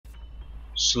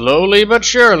Slowly but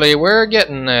surely, we're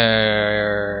getting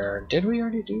there. Did we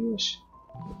already do this?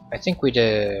 I think we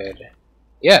did.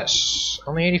 Yes,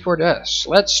 only 84 deaths.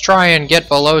 Let's try and get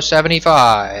below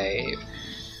 75.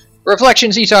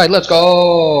 Reflection Seaside, let's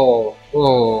go!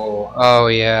 Oh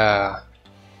yeah.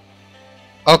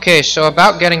 Okay, so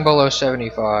about getting below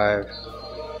 75.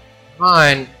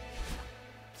 Fine.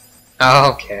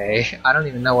 Okay, I don't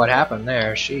even know what happened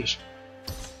there, sheesh.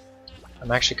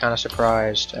 I'm actually kind of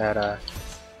surprised at,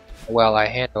 well, I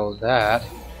handled that.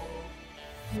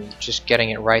 Just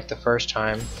getting it right the first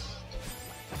time.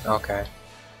 Okay.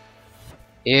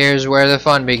 Here's where the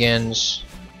fun begins.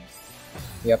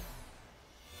 Yep.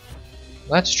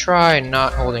 Let's try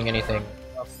not holding anything.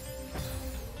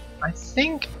 I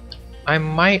think I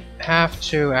might have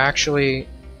to actually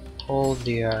hold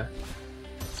the,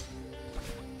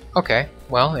 Okay,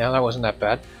 well, yeah, that wasn't that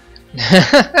bad.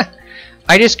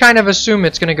 I just kind of assume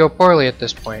it's gonna go poorly at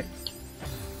this point.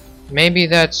 Maybe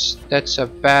that's a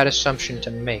bad assumption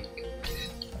to make.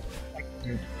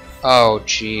 Oh,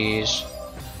 jeez.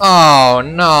 Oh,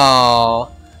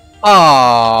 no.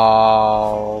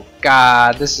 Oh,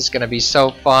 God, this is gonna be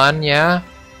so fun, yeah?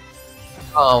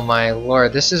 Oh, my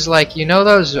lord, this is like, you know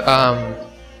those,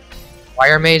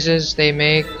 wire mazes they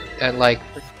make at, like,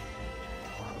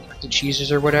 the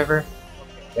cheeses or whatever?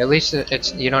 At least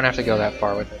it's you don't have to go that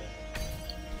far with it.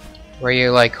 Where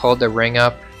you like hold the ring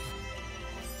up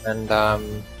and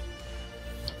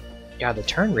yeah, the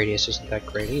turn radius isn't that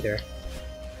great either.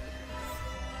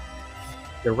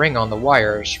 The ring on the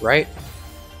wires, right?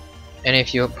 And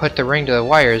if you put the ring to the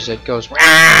wires, it goes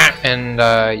and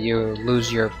you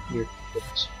lose your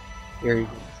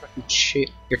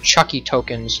Chucky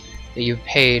tokens that you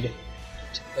paid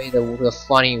to play the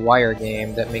funny wire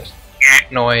game that makes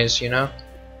noise, you know?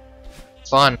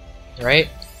 Fun, right?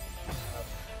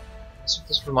 That's what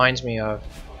this reminds me of.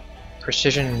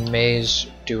 Precision maze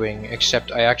doing,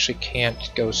 except I actually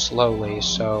can't go slowly,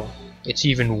 so it's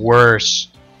even worse.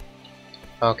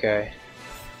 Okay.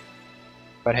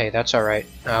 But hey, that's alright.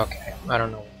 Okay, I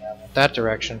don't know that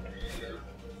direction.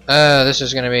 This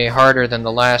is gonna be harder than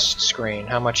the last screen.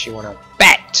 How much you wanna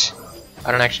bet?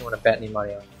 I don't actually want to bet any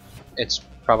money on it. It's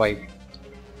probably...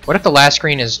 What if the last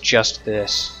screen is just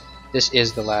this? This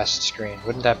is the last screen.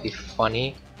 Wouldn't that be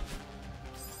funny?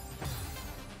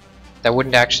 That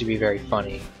wouldn't actually be very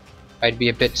funny. I'd be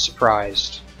a bit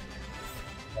surprised.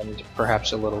 And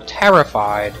perhaps a little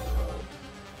terrified.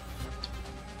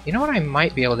 You know what I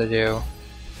might be able to do?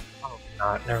 Oh,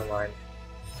 not. Never mind.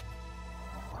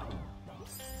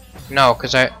 No,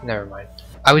 because never mind.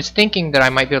 I was thinking that I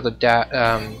might be able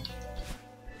to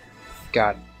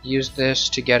use this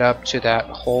to get up to that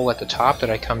hole at the top that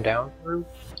I come down through,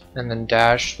 and then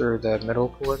dash through the middle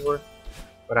corridor.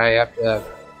 But I have to...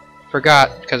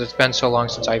 Forgot, because it's been so long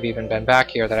since I've even been back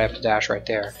here, that I have to dash right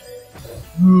there.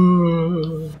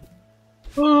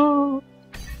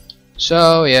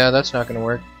 So, yeah, that's not gonna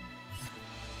work.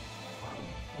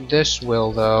 This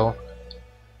will, though.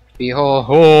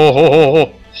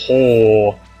 Behold.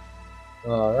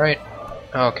 Alright.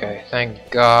 Okay, thank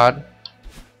God.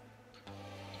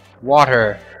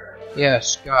 Water.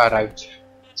 Yes, God, it's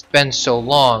been so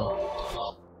long.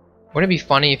 Wouldn't it be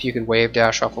funny if you could wave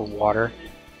dash off of water?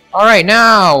 Alright,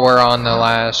 now we're on the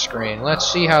last screen. Let's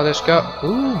see how this goes.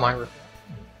 Ooh, my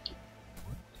reflection.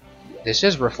 This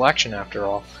is reflection after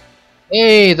all.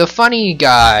 Hey, the funny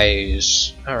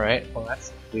guys! Alright, well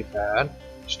that's not too bad.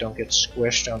 Just don't get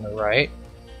squished on the right.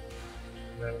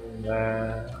 And,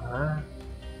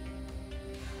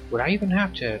 would I even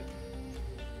have to...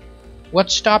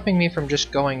 What's stopping me from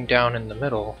just going down in the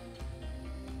middle?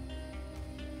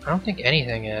 I don't think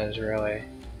anything is, really.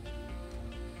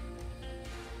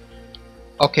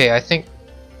 Okay, I think...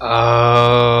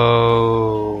 Oh...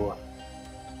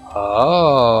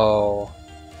 Oh...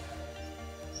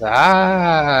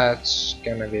 That's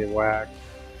gonna be whack.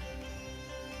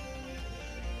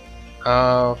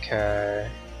 Okay...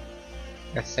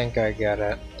 I think I get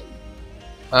it.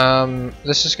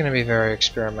 This is gonna be very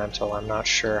experimental. I'm not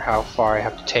sure how far I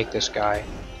have to take this guy.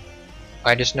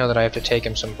 I just know that I have to take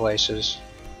him some places.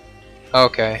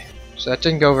 Okay, so that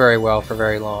didn't go very well for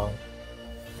very long.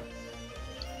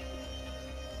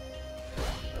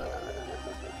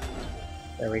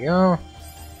 There we go.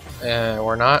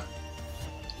 Or not.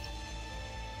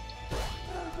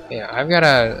 Yeah, I've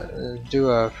gotta do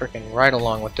a freaking ride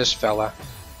along with this fella.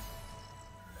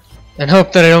 And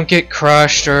hope that I don't get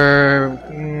crushed or,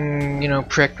 you know,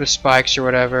 pricked with spikes or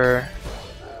whatever.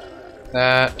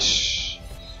 That...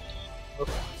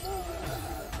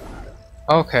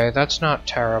 Okay, that's not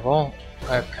terrible.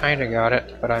 I've kinda got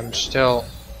it, but I'm still...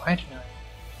 Why did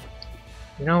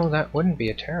I... You know, that wouldn't be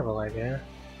a terrible idea.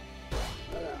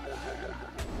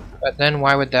 But then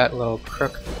why would that little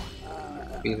crook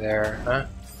be there, huh?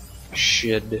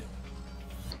 Should.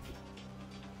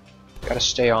 Gotta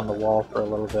stay on the wall for a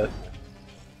little bit.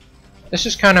 This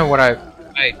is kind of what I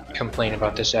complain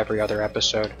about this every other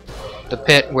episode. The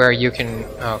pit where you can...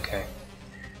 okay.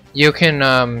 You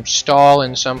can stall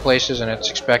in some places and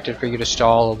it's expected for you to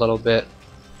stall a little bit.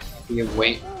 You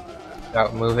wait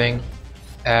without moving.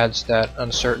 Adds that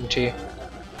uncertainty.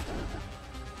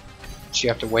 So you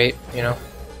have to wait, you know?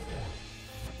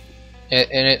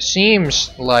 And it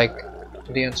seems like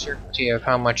the uncertainty of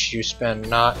how much you spend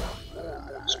not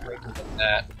greater than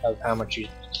that of how much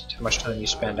time you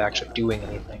spend actually doing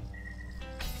anything.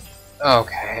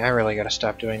 Okay, I really gotta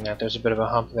stop doing that. There's a bit of a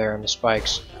hump there in the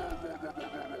spikes.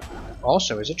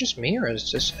 Also, is it just me, or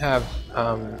does this have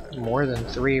more than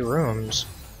 3 rooms?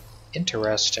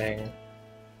 Interesting.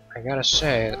 I gotta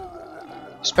say,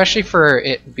 especially for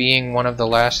it being one of the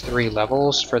last 3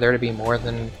 levels, for there to be more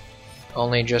than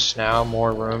only just now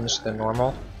more rooms than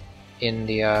normal in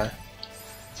the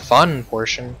fun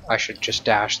portion. I should just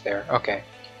dash there. Okay,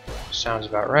 sounds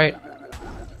about right.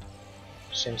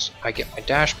 Since I get my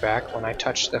dash back when I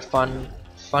touch the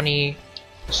funny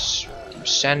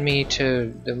send me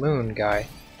to the moon guy.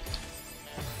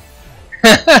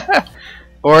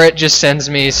 Or it just sends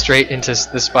me straight into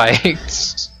the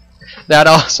spikes. That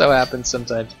also happens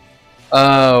sometimes.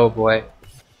 Oh boy.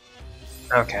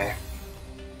 Okay.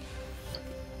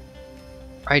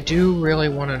 I do really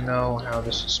want to know how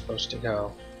this is supposed to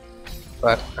go.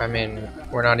 But, I mean,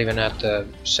 we're not even at the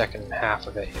second half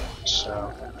of it yet,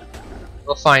 so...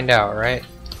 we'll find out, right?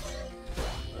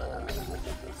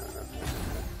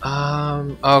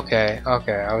 Okay,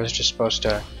 I was just supposed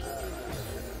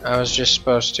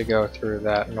to go through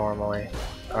that normally.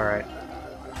 Alright.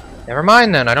 Never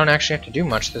mind then, I don't actually have to do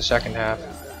much to the second half.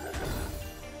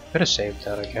 Could have saved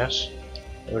that, I guess.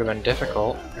 It would have been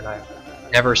difficult, and I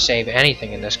never save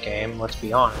anything in this game, let's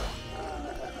be honest.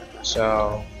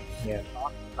 So, yeah,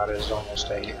 that is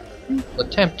almost a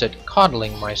attempt at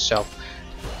coddling myself.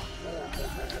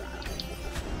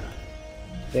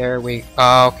 There we...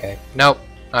 oh, okay. Nope.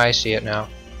 I see it now.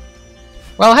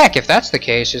 Well, heck, if that's the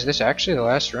case, is this actually the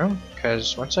last room?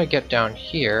 Because once I get down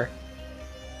here,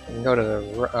 I can go to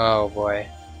the... oh, boy.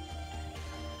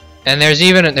 And there's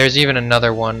even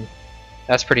another one.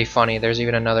 That's pretty funny. There's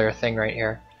even another thing right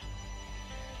here.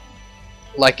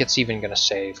 Like it's even gonna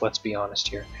save, let's be honest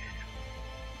here.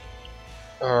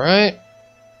 Alright.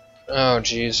 Oh,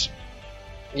 jeez.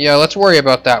 Yeah, let's worry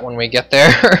about that when we get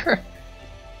there.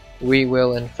 We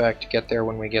will, in fact, get there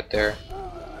when we get there.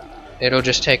 It'll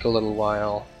just take a little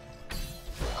while.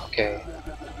 Okay.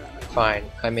 Fine.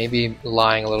 I may be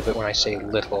lying a little bit when I say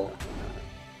little.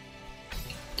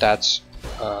 That's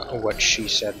what she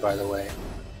said, by the way.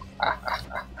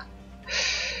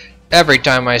 Every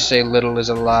time I say little is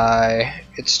a lie.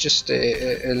 It's just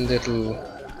a little...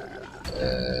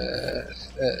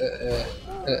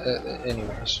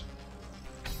 anyways.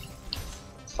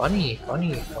 Funny.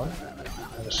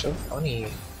 That was so funny.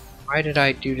 Why did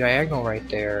I do diagonal right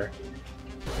there?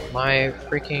 My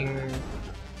freaking...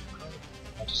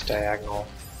 just diagonal.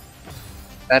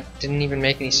 That didn't even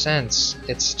make any sense.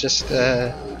 It's just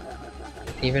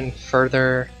even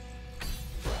further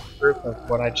proof of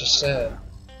what I just said.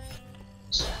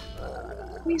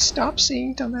 Please stop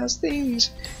saying dumbass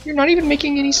things. You're not even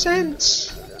making any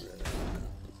sense.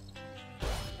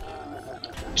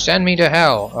 Send me to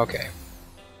hell. Okay.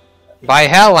 By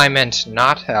hell I meant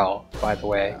not hell, by the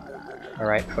way.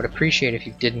 Alright, I would appreciate if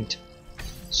you didn't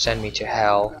send me to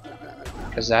hell.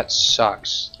 Because that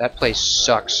sucks. That place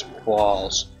sucks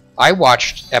balls. I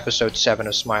watched episode 7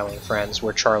 of Smiling Friends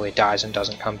where Charlie dies and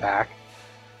doesn't come back.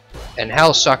 And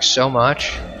hell sucks so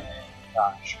much.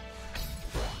 Gosh.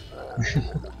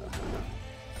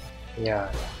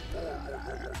 Yeah.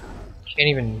 Can't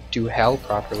even do hell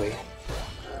properly.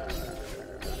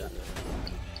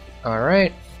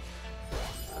 Alright.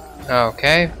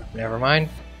 Okay, never mind.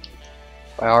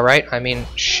 By alright, I mean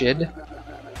should.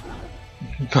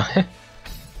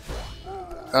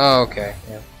 Oh, okay,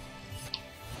 yeah.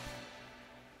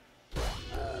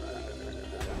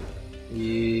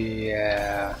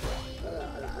 Yeah.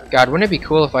 God, wouldn't it be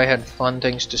cool if I had fun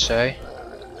things to say?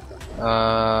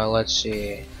 Let's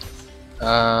see.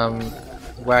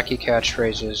 Wacky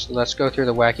catchphrases. Let's go through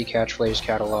the wacky catchphrase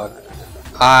catalog.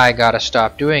 I gotta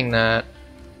stop doing that.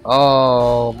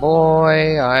 Oh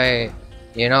boy,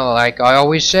 you know, like I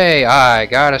always say, I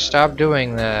gotta stop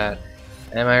doing that.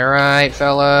 Am I right,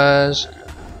 fellas?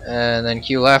 And then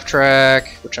cue laugh track,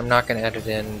 which I'm not gonna edit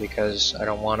in because I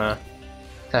don't wanna.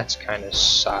 That's kind of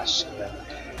sus. You know?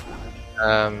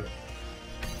 I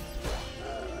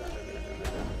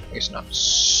guess not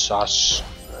sus.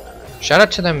 Shout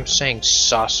out to them saying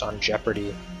sus on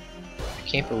Jeopardy. I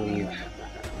can't believe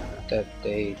that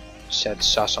they said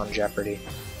sus on Jeopardy.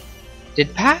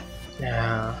 Did Pat?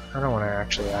 No, I don't want to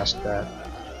actually ask that.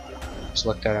 Let's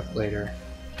look that up later.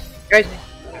 Guys,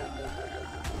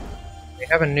 they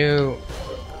have a new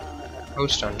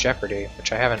host on Jeopardy,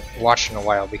 which I haven't watched in a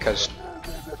while because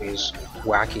he's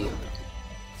wacky.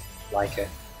 Like it.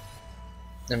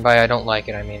 And by I don't like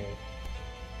it, I mean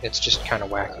it's just kind of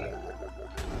wacky.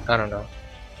 I don't know.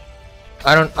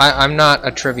 I'm not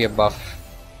a trivia buff,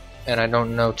 and I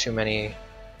don't know too many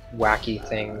wacky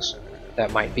things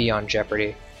that might be on Jeopardy.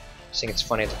 I think it's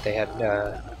funny that they had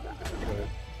a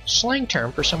slang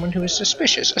term for someone who is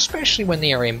suspicious, especially when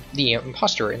they are the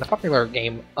imposter in the popular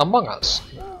game Among Us.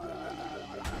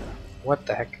 What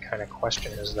the heck kind of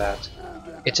question is that?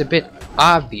 It's a bit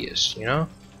obvious, you know?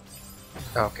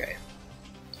 Okay.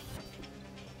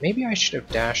 Maybe I should have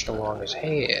dashed along his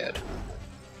head.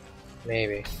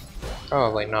 Maybe.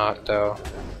 Probably not, though.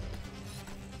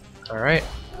 Alright.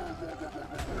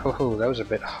 Hoo-hoo, that was a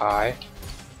bit high.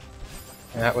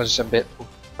 That was a bit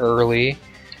early.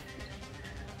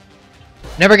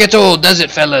 Never gets old, does it,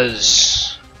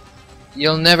 fellas?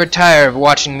 You'll never tire of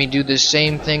watching me do the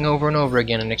same thing over and over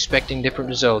again and expecting different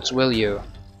results, will you?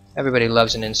 Everybody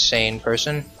loves an insane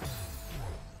person.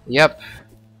 Yep.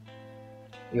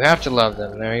 You have to love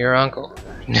them, they're your uncle.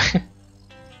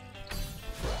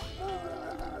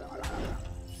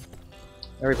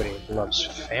 Everybody loves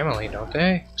family, don't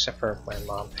they? Except for my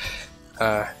mom.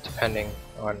 Depending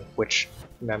on which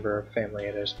member of family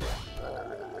it is.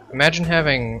 Imagine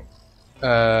having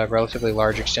a relatively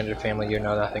large extended family you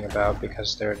know nothing about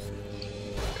because they're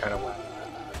kind of...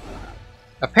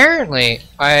 Apparently,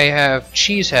 I have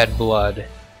cheesehead blood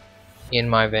in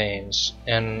my veins,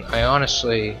 and I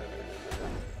honestly...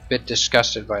 bit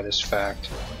disgusted by this fact.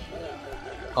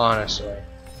 Honestly.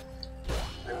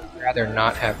 I'd rather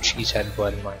not have cheesehead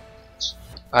blood in my veins.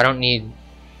 I don't need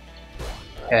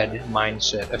head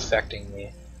mindset affecting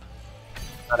me.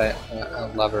 Not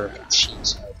a lover of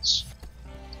cheeseheads.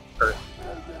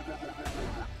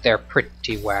 They're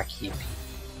pretty wacky people.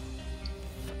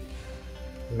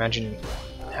 Imagine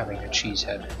having a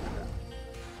cheesehead.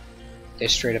 They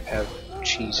straight up have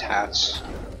cheese hats.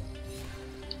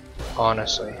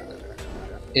 Honestly,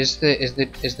 is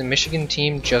the Michigan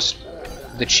team just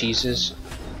the cheeses?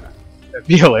 That'd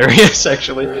be hilarious,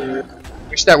 actually.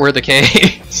 Wish that were the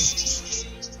case.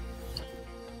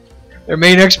 Their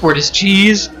main export is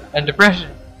cheese and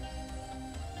depression.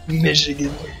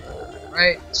 Michigan,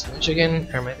 right? It's Michigan,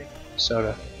 or am I thinking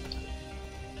Minnesota?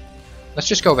 Let's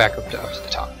just go back up to the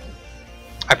top.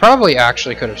 I probably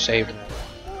actually could have saved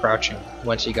crouching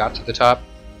once he got to the top,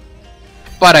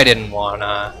 but I didn't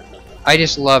wanna. I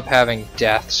just love having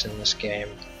deaths in this game.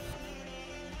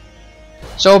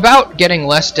 So about getting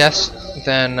less deaths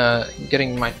than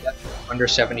getting my death under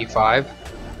 75,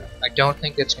 I don't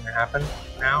think it's going to happen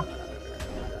now.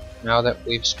 Now that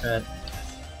we've spent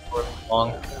so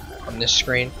long on this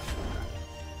screen.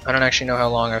 I don't actually know how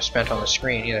long I've spent on the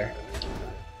screen either.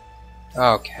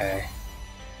 Okay.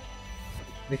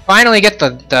 We finally get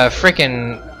the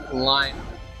frickin' line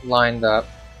lined up,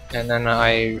 and then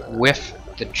I whiff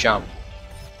the jump.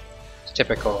 It's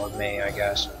typical of me, I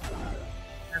guess.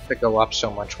 I have to go up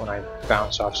so much when I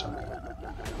bounce off something.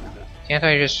 Can't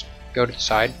I just go to the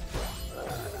side?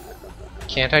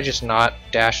 Can't I just not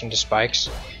dash into spikes?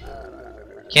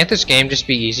 Can't this game just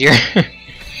be easier?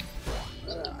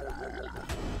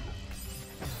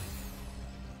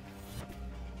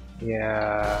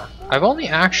 Yeah, I've only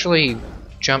actually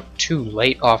jumped too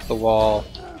late off the wall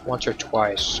once or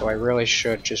twice, so I really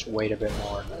should just wait a bit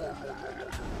more.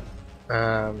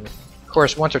 Of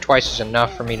course, once or twice is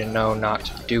enough for me to know not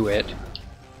to do it.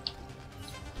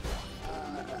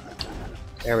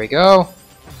 There we go.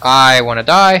 I want to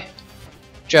die.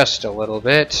 Just a little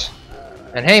bit.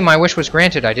 And hey, my wish was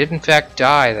granted. I did in fact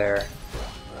die there.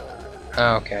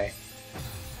 Okay.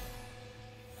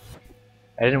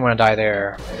 I didn't want to die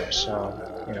there,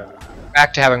 so, you know,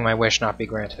 back to having my wish not be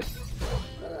granted.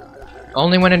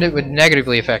 Only when it would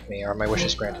negatively affect me are my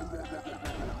wishes granted.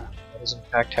 That is in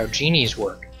fact how genies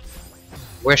work.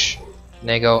 Wish, and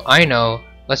they go, I know,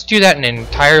 let's do that in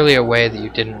entirely a way that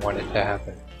you didn't want it to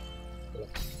happen.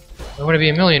 I want to be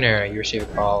a millionaire, you receive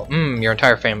a call. Your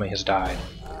entire family has died.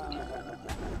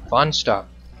 Fun stuff.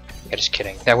 Yeah, just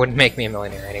kidding. That wouldn't make me a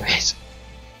millionaire anyways.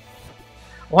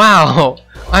 Wow,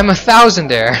 I'm a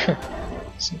thousandaire.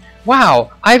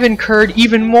 Wow, I've incurred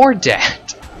even more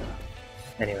debt.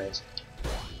 Anyways.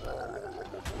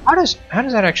 How does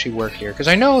that actually work here? Because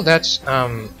I know that's I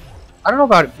don't know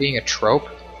about it being a trope,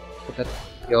 but that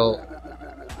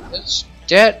does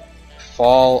debt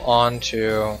fall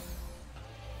onto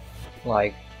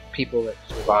like people that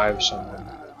survive someone?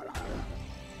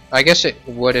 I guess it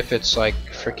would if it's like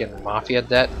freaking mafia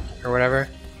debt or whatever.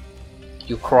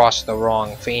 You cross the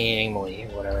wrong family,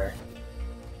 whatever.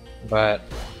 But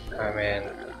I mean,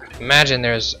 imagine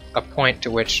there's a point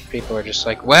to which people are just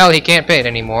like, well, he can't pay it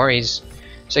anymore. He's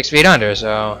 6 feet under,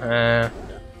 so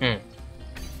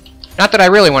Not that I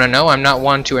really want to know. I'm not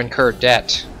one to incur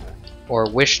debt or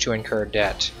wish to incur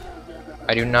debt.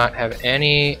 I do not have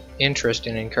any interest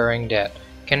in incurring debt.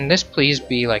 Can this please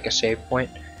be like a save point?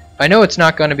 I know it's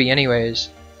not going to be anyways,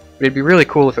 but it'd be really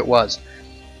cool if it was.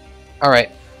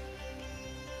 Alright.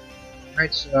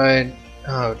 Right side.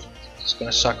 Oh, it's going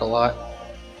to suck a lot.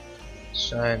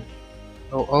 Side.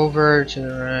 Go over to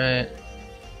the right.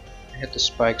 Hit the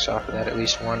spikes off of that at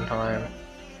least one time.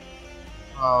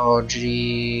 Oh,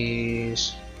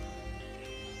 jeez.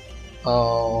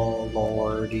 Oh,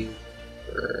 lordy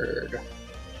bird.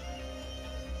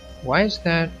 Why is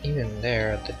that even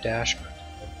there at the dash button?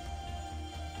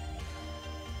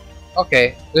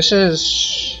 Okay, this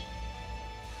is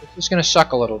gonna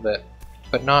suck a little bit,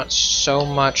 but not so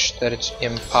much that it's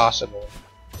impossible.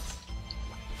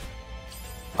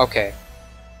 Okay.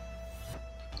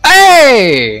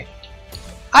 Hey!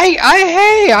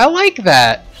 Hey, I like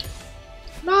that.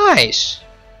 Nice.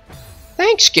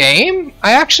 Thanks, game.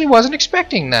 I actually wasn't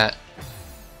expecting that.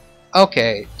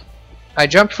 Okay. I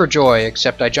jumped for joy,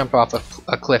 except I jump off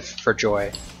a cliff for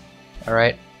joy.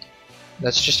 Alright?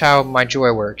 That's just how my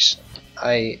joy works.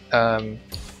 You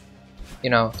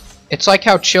know, it's like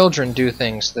how children do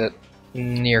things that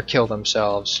near kill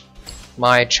themselves.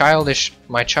 My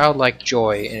childlike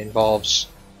joy involves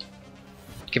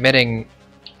committing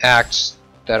acts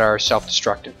that are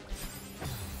self-destructive.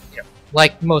 You know,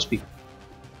 like most people.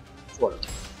 Sort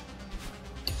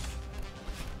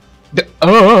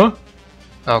of.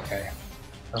 Okay.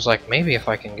 I was like, maybe if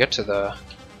I can get to the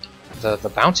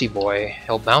bouncy boy,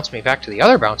 he'll bounce me back to the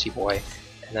other bouncy boy,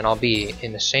 and then I'll be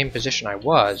in the same position I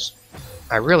was.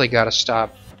 I really gotta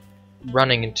stop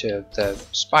running into the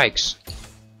spikes.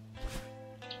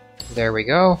 There we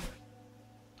go.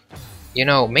 You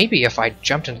know, maybe if I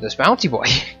jumped into this bouncy boy.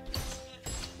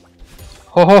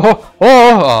 Ho ho ho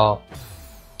ho!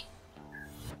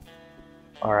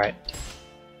 Alright.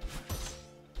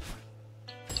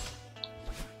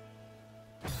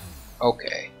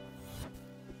 Okay.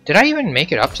 Did I even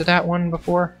make it up to that one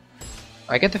before?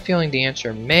 I get the feeling the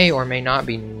answer may or may not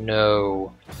be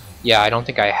no. Yeah, I don't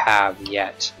think I have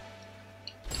yet.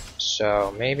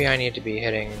 So maybe I need to be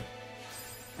hitting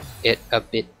it a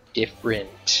bit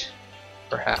different,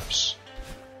 perhaps.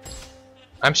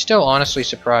 I'm still honestly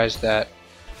surprised that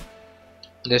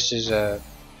this is a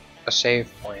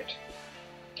save point.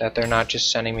 That they're not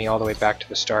just sending me all the way back to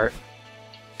the start.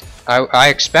 I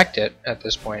expect it at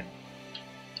this point.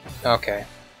 Okay.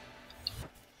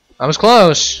 I was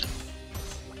close!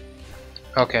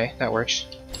 Okay, that works.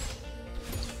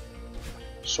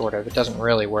 Sort of. It doesn't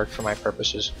really work for my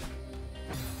purposes.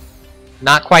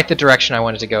 Not quite the direction I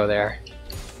wanted to go there.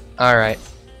 Alright.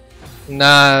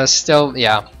 Nah, still,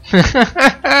 yeah.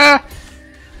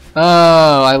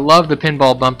 Oh, I love the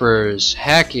pinball bumpers.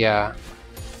 Heck yeah.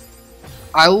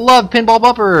 I love pinball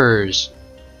bumpers!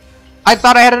 I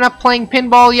thought I had enough playing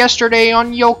pinball yesterday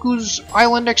on Yoku's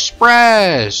Island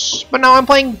Express, but now I'm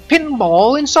playing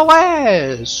pinball in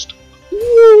Celeste!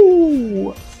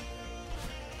 Woo!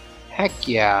 Heck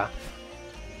yeah.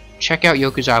 Check out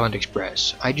Yoku's Island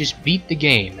Express. I just beat the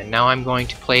game, and now I'm going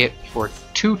to play it for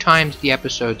 2 times the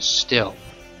episodes still.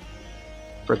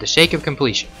 For the sake of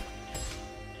completion.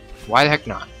 Why the heck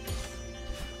not?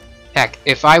 Heck,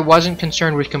 if I wasn't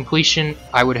concerned with completion,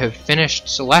 I would have finished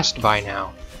Celeste by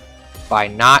now. By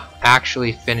not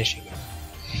actually finishing it.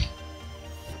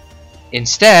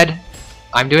 Instead,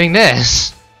 I'm doing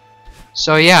this.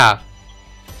 So yeah.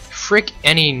 Frick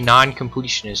any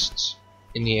non-completionists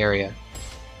in the area.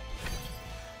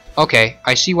 Okay,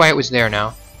 I see why it was there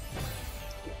now.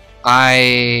 I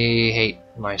hate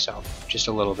myself just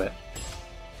a little bit.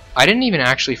 I didn't even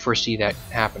actually foresee that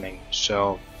happening,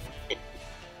 so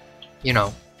you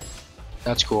know,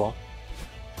 that's cool.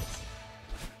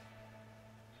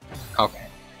 Okay.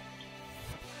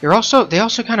 They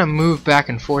also kind of move back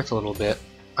and forth a little bit.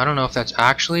 I don't know if that's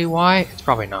actually why. It's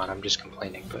probably not. I'm just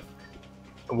complaining, but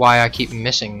why I keep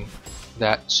missing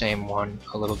that same one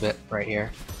a little bit right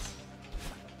here.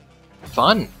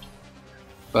 Fun,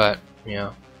 but you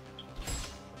know,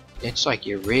 it's like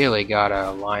you really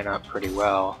gotta line up pretty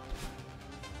well.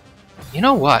 You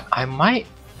know what? I might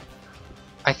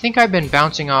I think I've been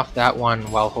bouncing off that one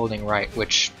while holding right,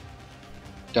 which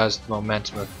does the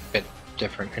momentum a bit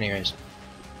different anyways.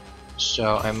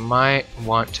 So I might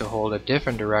want to hold a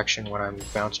different direction when I'm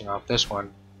bouncing off this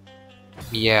one.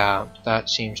 Yeah, that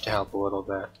seems to help a little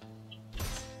bit.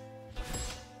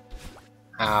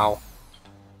 Ow.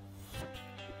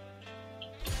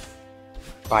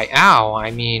 By ow, I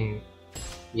mean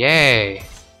yay.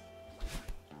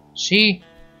 See?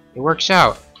 It works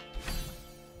out.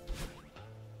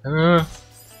 I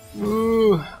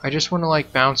just want to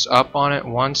like bounce up on it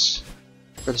once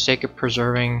for the sake of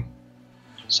preserving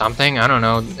something. I don't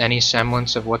know, any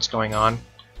semblance of what's going on.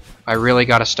 I really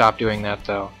gotta stop doing that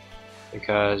though,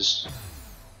 because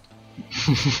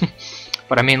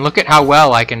but I mean, look at how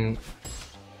well I can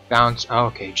bounce. Oh,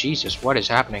 okay, Jesus, what is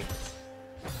happening?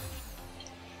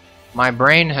 My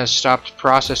brain has stopped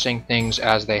processing things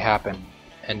as they happen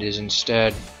and is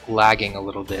instead lagging a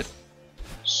little bit.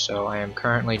 So I am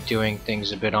currently doing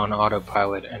things a bit on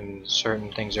autopilot, and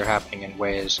certain things are happening in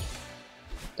ways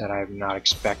that I'm not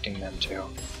expecting them to.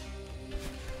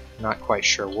 Not quite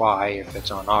sure why. If it's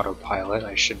on autopilot,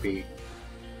 I should be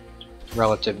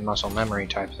relative muscle memory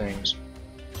type things.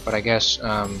 But I guess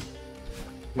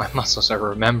my muscles are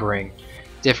remembering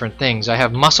different things. I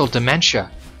have muscle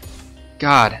dementia.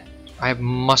 God, I have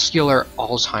muscular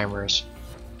Alzheimer's.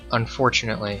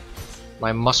 Unfortunately,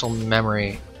 my muscle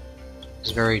memory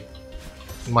is very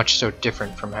much so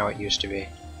different from how it used to be.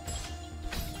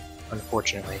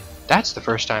 Unfortunately. That's the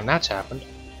first time that's happened.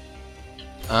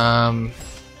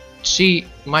 See,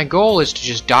 my goal is to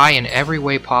just die in every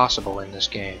way possible in this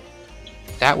game.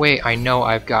 That way I know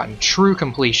I've gotten true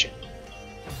completion.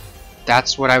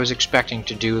 That's what I was expecting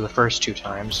to do the first 2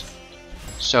 times.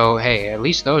 So, hey, at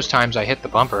least those times I hit the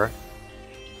bumper.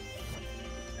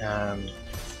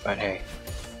 But hey,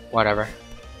 whatever.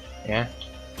 Yeah?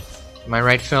 Am I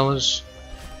right, fellas?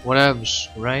 Whatevs,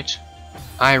 right?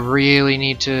 I really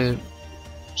need to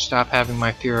stop having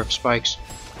my fear of spikes.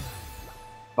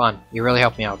 Fun. You really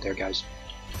helped me out there, guys.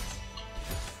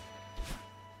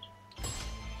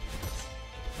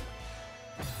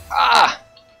 Ah!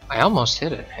 I almost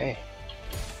hit it, hey.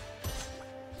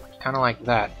 Kinda like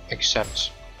that,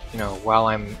 except, you know, while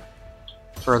I'm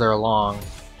further along.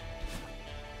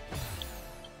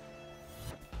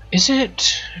 Is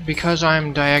it because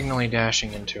I'm diagonally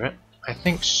dashing into it? I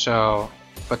think so,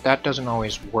 but that doesn't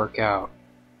always work out.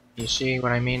 You see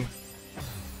what I mean?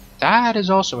 That is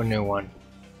also a new one.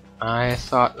 I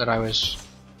thought that I was...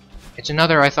 It's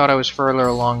another I thought I was further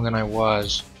along than I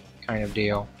was kind of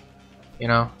deal. You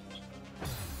know?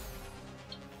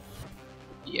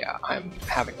 Yeah, I'm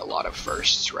having a lot of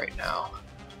firsts right now.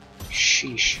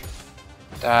 Sheesh.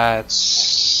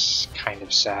 That's kind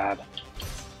of sad.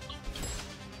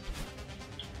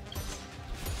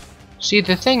 See,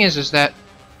 the thing is that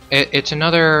it's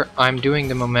another I'm doing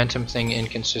the momentum thing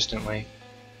inconsistently.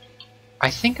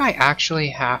 I think I actually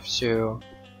have to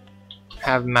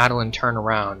have Madeline turn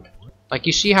around. Like,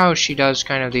 you see how she does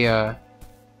kind of the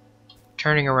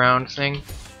turning around thing?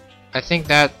 I think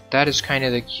that is kind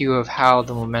of the cue of how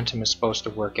the momentum is supposed to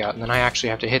work out, and then I actually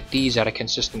have to hit these at a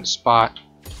consistent spot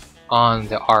on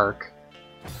the arc.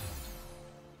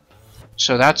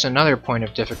 So that's another point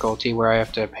of difficulty where I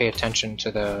have to pay attention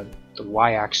to the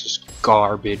y-axis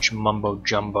garbage mumbo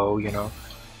jumbo, you know.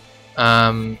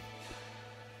 And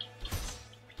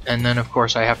then of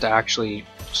course I have to actually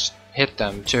hit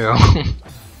them too.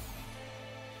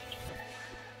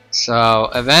 So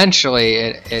eventually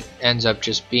it ends up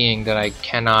just being that I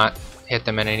cannot hit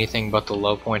them at anything but the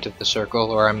low point of the circle,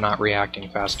 or I'm not reacting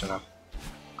fast enough,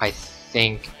 I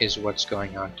think is what's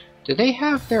going on. Do they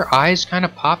have their eyes kind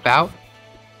of pop out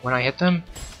when I hit them?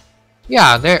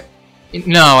 Yeah, they're...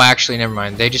 No, actually, never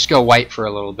mind. They just go white for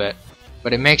a little bit.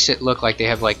 But it makes it look like they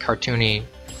have, like, cartoony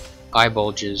eye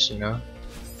bulges, you know?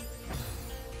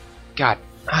 God.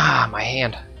 Ah, my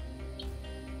hand.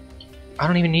 I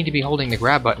don't even need to be holding the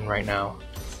grab button right now.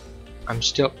 I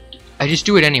just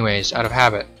do it anyways, out of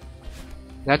habit.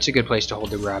 That's a good place to hold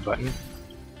the grab button.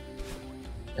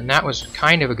 And that was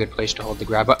kind of a good place to hold the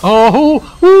grab button.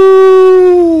 Oh!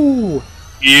 Woo!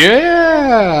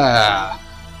 Yeah!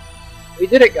 We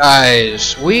did it,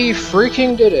 guys! We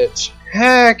freaking did it!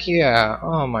 Heck yeah!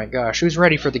 Oh my gosh, who's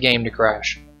ready for the game to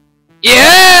crash?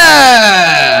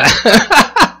 Yeah!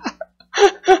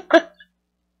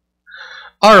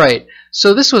 Alright,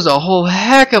 so this was a whole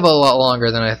heck of a lot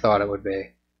longer than I thought it would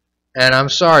be. And I'm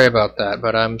sorry about that,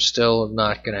 but I'm still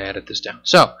not going to edit this down.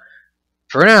 So,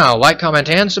 for now, like, comment,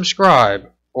 and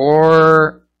subscribe,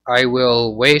 or I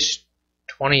will waste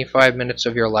 25 minutes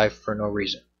of your life for no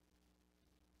reason.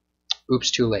 Oops,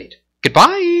 too late.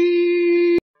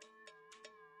 Goodbye!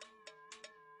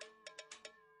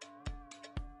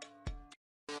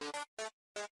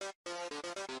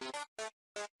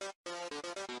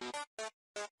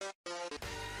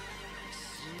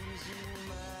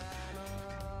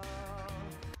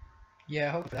 Yeah,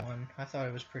 I hope that one. I thought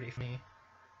it was pretty funny.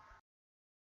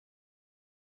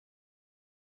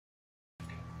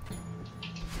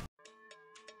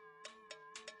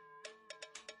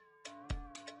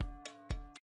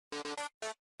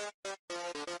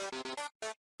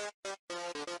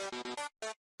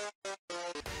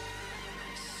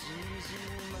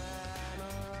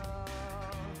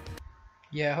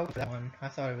 Yeah, I hope that one. I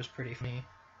thought it was pretty funny.